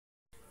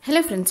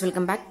Hello friends,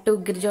 welcome back to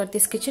Girija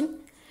Aarthi's kitchen.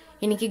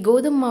 இன்னைக்கு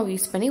கோதுமை மாவு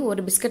யூஸ் பண்ணி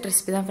ஒரு பிஸ்கட்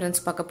ரெசிபி தான் फ्रेंड्स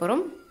பார்க்க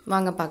போறோம்.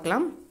 வாங்க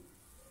பார்க்கலாம்.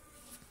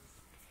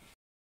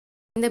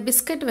 இந்த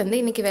பிஸ்கட்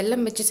இன்னைக்கு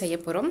வெல்லம் வெச்சு செய்ய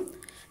போறோம்.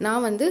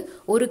 நான்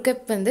 1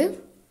 கப்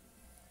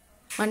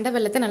மண்டை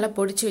வெல்லத்தை நல்லா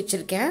பொடிச்சு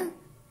வச்சிருக்கேன்.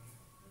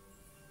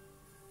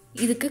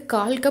 இதுக்கு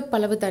 1/4 கப்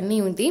அளவு தண்ணி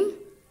ஊத்தி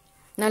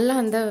நல்லா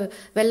அந்த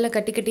வெல்ல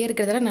கட்டி கட்டியா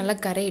இருக்குறதெல்லாம் நல்லா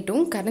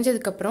கரையட்டும்.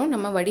 கரைஞ்சதுக்கு அப்புறம்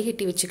நம்ம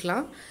வடிகட்டி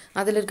வெச்சுக்கலாம்.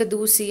 அதில இருக்க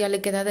தூசி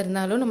அழுக்கு ஏதாவது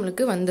இருந்தாலும்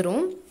நமக்கு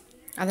வந்துரும்.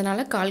 அதனால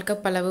 1/4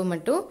 கப் அளவு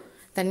மட்டும்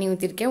தண்ணி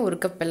ஊத்திருக்கேன் 1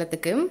 கப்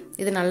வெல்லத்துக்கு.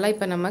 இது நல்லா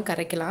இப்ப நம்ம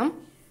கரைக்கலாம்.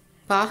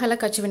 பாகல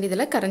கச்ச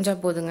வேண்டியதல கரைஞ்சா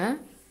போதுங்க.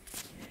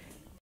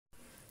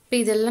 இப்போ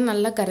இதெல்லாம்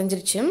நல்லா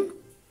கரைஞ்சிருச்சு.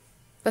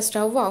 இப்போ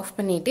ஸ்டவ் ஆஃப்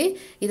பண்ணிட்டு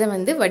இத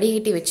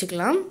வடிகட்டி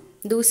வெச்சுக்கலாம்.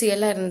 தூசி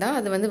எல்லாம் இருந்தா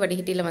அது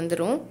வடிகட்டில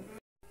வந்துரும்.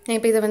 நான்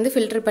இப்போ இத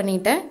ஃபில்டர்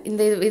பண்ணிட்டேன்.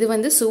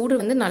 இது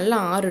சூடு நல்லா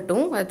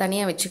ஆறட்டும். அத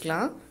தனியா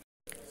வெச்சுக்கலாம்.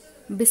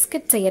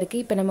 பிஸ்கட்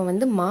செய்யறதுக்கு இப்போ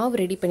நம்ம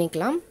மாவு ரெடி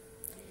பண்ணிக்கலாம்.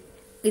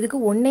 இதுக்கு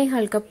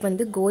 1/4 கப்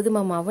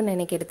கோதுமை மாவு நான்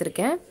இன்னைக்கு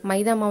எடுத்துர்க்கேன்.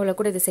 மைதா மாவுல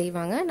கூட இது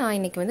செய்வாங்க. நான்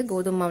இன்னைக்கு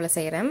கோதுமை மாவுல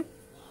செய்றேன்.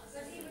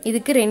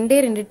 இதுக்கு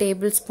 2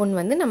 டேபிள் ஸ்பூன்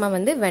நம்ம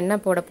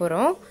வெண்ணெய் போட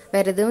போறோம்.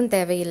 வேற எதுவும்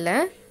தேவையில்லை.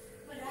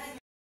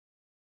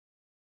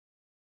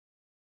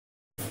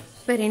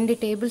 இப்போ 2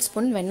 டேபிள்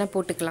ஸ்பூன் வெண்ணெய்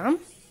போட்டுக்கலாம்.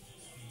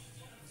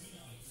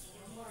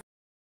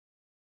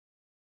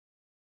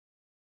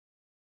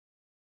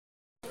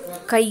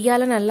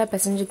 கையால நல்லா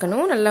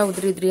பிசைஞ்சுக்கணும். நல்லா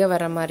உதிரி உதிரியா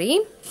வர மாதிரி.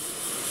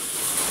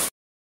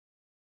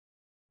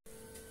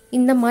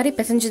 இந்த மாதிரி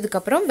பிசைஞ்சதுக்கு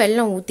அப்புறம்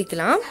வெல்லம்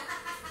ஊத்திக்கலாம்.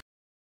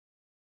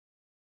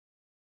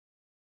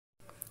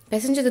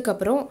 பிசைஞ்சதுக்கு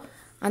அப்புறம்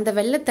அந்த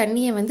வெல்ல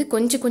தண்ணியை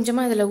கொஞ்சம்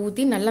கொஞ்சமா அதுல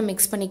ஊத்தி நல்லா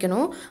மிக்ஸ்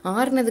பண்ணிக்கணும்.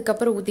 ஆறுனதுக்கு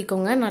அப்புறம்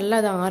ஊத்திக்கோங்க. நல்லா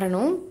அது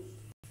ஆறணும்.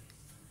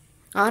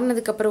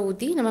 ஆறுனதுக்கு அப்புறம்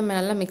ஊத்தி நம்ம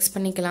நல்லா மிக்ஸ்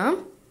பண்ணிக்கலாம்.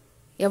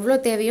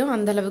 எவ்வளவு தேவையோ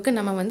அந்த அளவுக்கு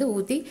நம்ம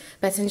ஊத்தி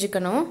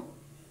பிசைஞ்சுக்கணும்.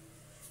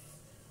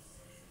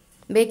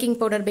 பேக்கிங்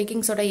பவுடர்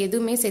பேக்கிங் சோடா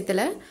எதுவுமே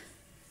சேர்த்தல.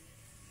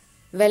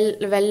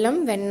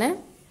 வெல்லம் வெண்ணெய்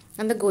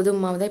அந்த கோதுமை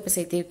மாவு தான் இப்ப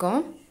சேர்த்திருக்கோம்.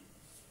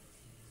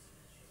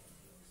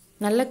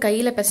 நல்லா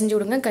கையில பிசைஞ்சு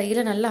விடுங்க.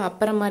 கையில நல்லா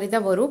அப்பற மாதிரி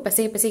தான் வரும்.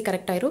 பிசைய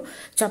கரெக்ட் ஆயிரும்.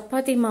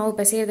 சப்பாத்தி மாவு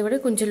பிசையதை விட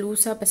கொஞ்சம்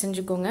லூசா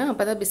பிசைஞ்சுக்கோங்க.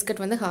 அப்பதான்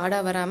பிஸ்கட் ஹார்டா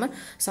வராம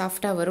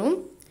சாஃப்டா வரும்.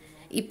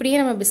 இப்படியே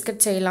நம்ம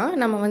பிஸ்கட் செய்யலாம்.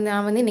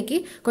 நான் இன்னைக்கு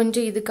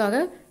கொஞ்சம்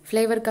இதுக்காக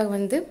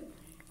ஃப்ளேவருக்காக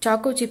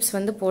சாக்கோ சிப்ஸ்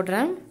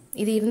போடுறேன்.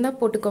 இது இருந்தா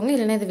போட்டுக்கோங்க.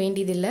 இல்லைன்னா இது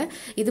வேண்டியது இல்லை.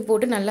 இது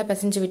போட்டு நல்லா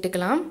பிசைஞ்சு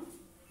விட்டுக்கலாம்.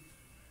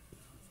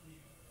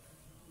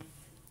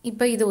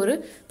 இப்போ இது ஒரு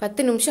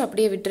 10 நிமிஷம்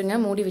அப்படியே விட்டுருங்க.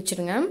 மூடி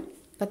வச்சிருங்க.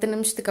 10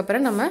 நிமிஷத்துக்கு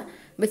அப்புறம் நம்ம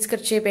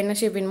பிஸ்கட் ஷேப் என்ன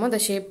ஷேப் வேணுமோ அதை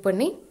ஷேப்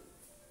பண்ணி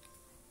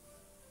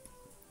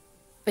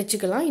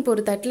வச்சுக்கலாம். இப்போ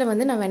ஒரு தட்டில்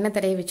நான் வெண்ணெய்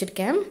தடவி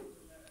வச்சிருக்கேன்.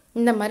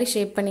 இந்த மாதிரி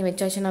ஷேப் பண்ணி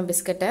வச்சாச்சு நான்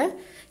பிஸ்கட்டை.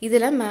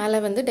 இதில்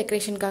மேலே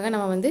டெக்கரேஷனுக்காக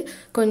நம்ம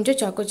கொஞ்சம்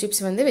சாக்கோ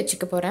சிப்ஸ்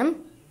வச்சுக்க போகிறேன்.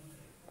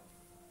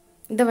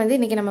 இதை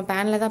இன்னைக்கு நம்ம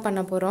பேனில் தான்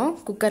பண்ண போகிறோம்.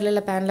 குக்கரில்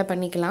இல்லை பேனில்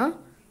பண்ணிக்கலாம்.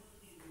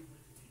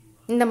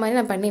 இந்த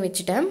மாதிரி நான் பண்ணி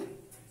வச்சுட்டேன்.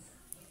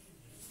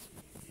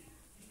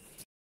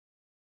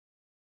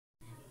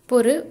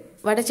 ஒரு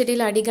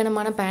வடச்சட்டியில்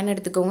அடிகனமான பேன்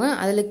எடுத்துக்கோங்க.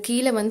 அதில்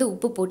கீழே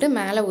உப்பு போட்டு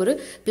மேலே ஒரு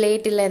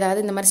பிளேட் இல்லை ஏதாவது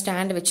இந்த மாதிரி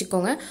ஸ்டாண்ட்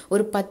வச்சுக்கோங்க.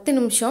 ஒரு 10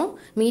 நிமிஷம்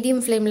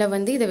மீடியம்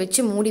ஃப்ளேமில் இதை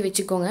வச்சு மூடி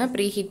வச்சுக்கோங்க.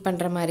 ப்ரீ ஹீட்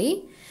பண்ணுற மாதிரி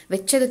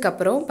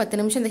வச்சதுக்கப்புறம் 10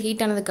 நிமிஷம் இந்த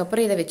ஹீட்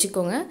ஆனதுக்கப்புறம் இதை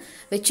வச்சுக்கோங்க.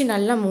 வச்சு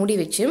நல்லா மூடி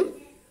வச்சு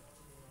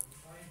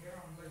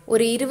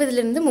ஒரு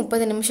 20லேருந்து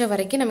 30 நிமிஷம்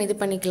வரைக்கும் நம்ம இது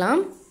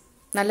பண்ணிக்கலாம்.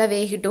 நல்லா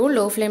வேகட்டும்.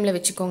 லோ ஃப்ளேமில்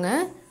வச்சுக்கோங்க.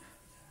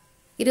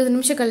 20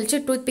 நிமிஷம்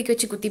கழிச்சு டூத் பிக்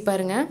வச்சு குத்தி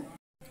பாருங்க.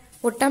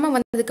 ஒட்டாமல்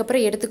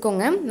வந்ததுக்கப்புறம்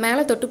எடுத்துக்கோங்க.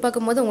 மேலே தொட்டு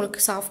பார்க்கும்போது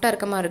உங்களுக்கு சாஃப்டாக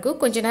இருக்க மாதிரி இருக்கும்.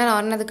 கொஞ்ச நேரம்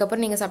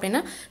ஆறுனதுக்கப்புறம் நீங்கள்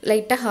சாப்பிட்டீங்கன்னா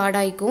லைட்டாக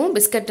ஹார்டாகிக்கும்.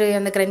 பிஸ்கட்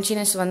அந்த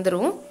கிரன்ச்சினஸ்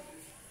வந்துடும்.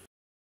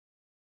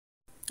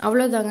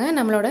 அவ்வளோதாங்க,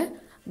 நம்மளோட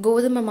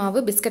கோதுமை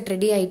மாவு பிஸ்கட்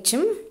ரெடி ஆயிடுச்சு.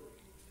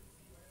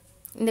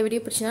 இந்த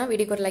வீடியோ பிடிச்சினா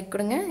வீடியோக்கு ஒரு லைக்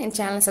கொடுங்க. என்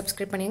சேனலை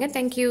சப்ஸ்கிரைப் பண்ணிடுங்க.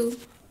 தேங்க்யூ.